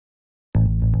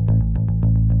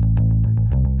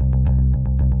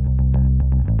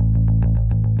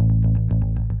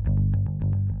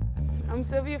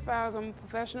Sylvia Fowles. I'm a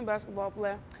professional basketball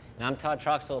player. And I'm Todd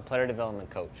Troxel, a player development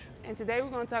coach. And today we're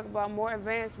going to talk about more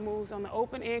advanced moves on the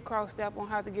open and cross step on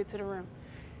how to get to the rim.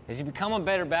 As you become a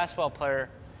better basketball player,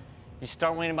 you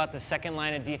start worrying about the second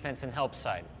line of defense and help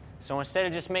side. So instead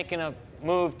of just making a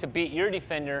move to beat your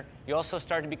defender, you also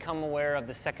start to become aware of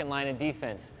the second line of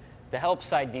defense, the help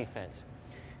side defense.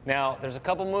 Now, there's a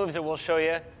couple moves that we'll show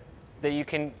you that you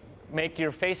can make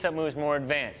your face-up moves more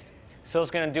advanced.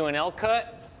 Syl's going to do an L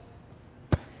cut.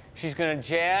 She's going to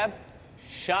jab,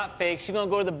 shot fake. She's going to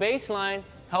go to the baseline.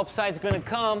 Help side's going to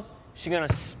come. She's going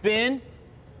to spin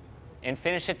and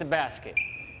finish at the basket.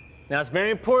 Now, it's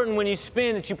very important when you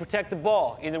spin that you protect the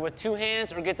ball, either with two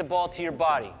hands or get the ball to your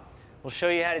body. We'll show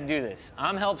you how to do this.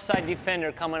 I'm help side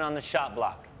defender coming on the shot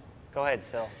block. Go ahead,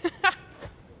 Syl.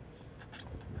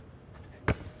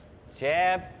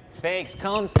 Jab, fakes,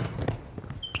 comes.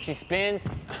 She spins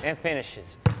and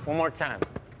finishes. One more time.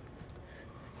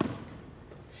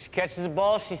 She catches the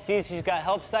ball. She sees she's got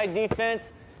help side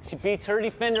defense. She beats her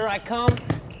defender. I come.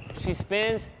 She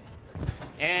spins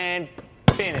and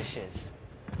finishes.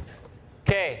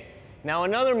 Okay, now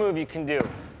another move you can do.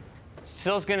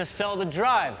 Syl's going to sell the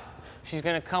drive. She's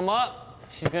going to come up.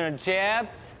 She's going to jab,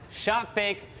 shot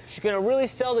fake. She's going to really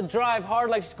sell the drive hard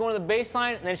like she's going to the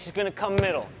baseline, and then she's going to come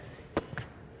middle.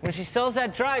 When she sells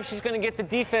that drive, she's going to get the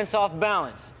defense off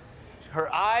balance.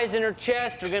 Her eyes and her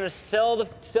chest are going to sell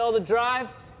the drive,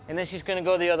 and then she's going to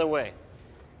go the other way.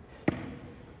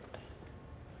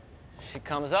 She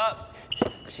comes up,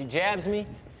 she jabs me,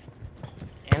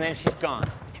 and then she's gone.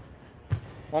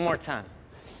 One more time.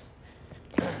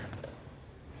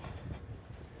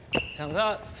 Comes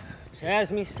up,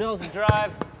 jabs me, sells the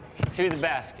drive to the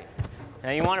basket.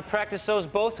 Now you want to practice those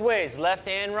both ways, left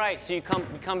and right, so you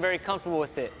become very comfortable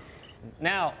with it.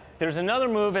 Now, there's another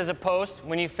move as a post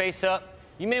when you face up.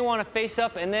 You may want to face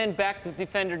up and then back the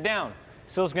defender down.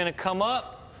 Syl's going to come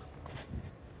up,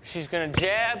 she's going to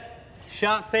jab,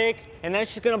 shot fake, and then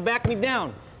she's going to back me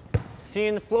down. See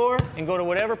in the floor and go to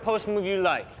whatever post move you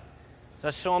like. So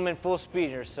let's show them in full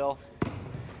speed here, Syl.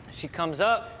 She comes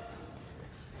up,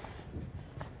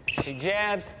 she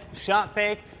jabs, shot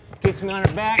fake, gets me on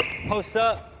her back, posts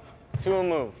up, to a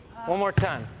move. One more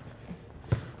time.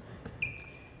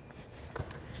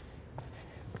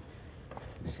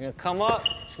 She's going to come up,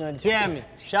 she's going to jab me,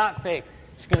 shot fake.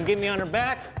 She's going to get me on her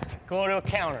back, go to a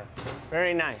counter.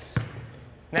 Very nice.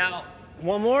 Now,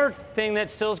 one more thing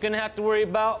that Syl's going to have to worry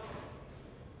about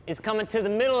is coming to the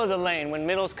middle of the lane when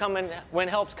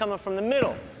help's coming from the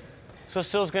middle. So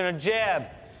Syl's going to jab,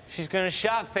 she's going to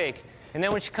shot fake. And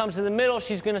then when she comes to the middle,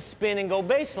 she's going to spin and go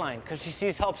baseline because she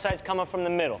sees help sides coming from the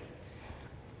middle.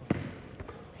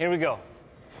 Here we go.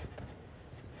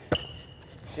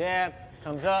 Jab,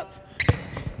 comes up,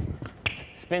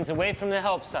 spins away from the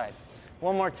help side.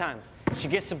 One more time. She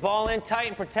gets the ball in tight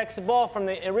and protects the ball from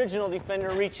the original defender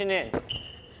reaching in.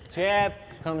 Jab,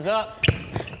 comes up.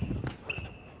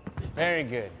 Very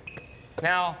good.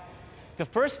 Now, the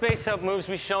first face-up moves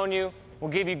we've shown you will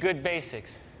give you good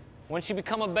basics. Once you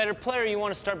become a better player, you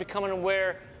want to start becoming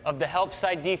aware of the help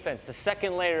side defense, the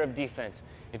second layer of defense.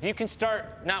 If you can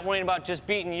start not worrying about just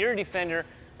beating your defender,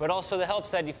 but also the help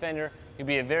side defender, you'll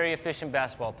be a very efficient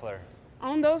basketball player.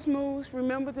 On those moves,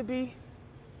 remember to be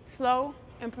slow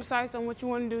and precise on what you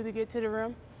want to do to get to the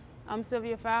rim. I'm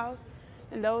Sylvia Fowles,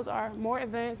 and those are more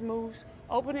advanced moves,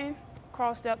 opening,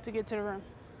 cross step to get to the rim.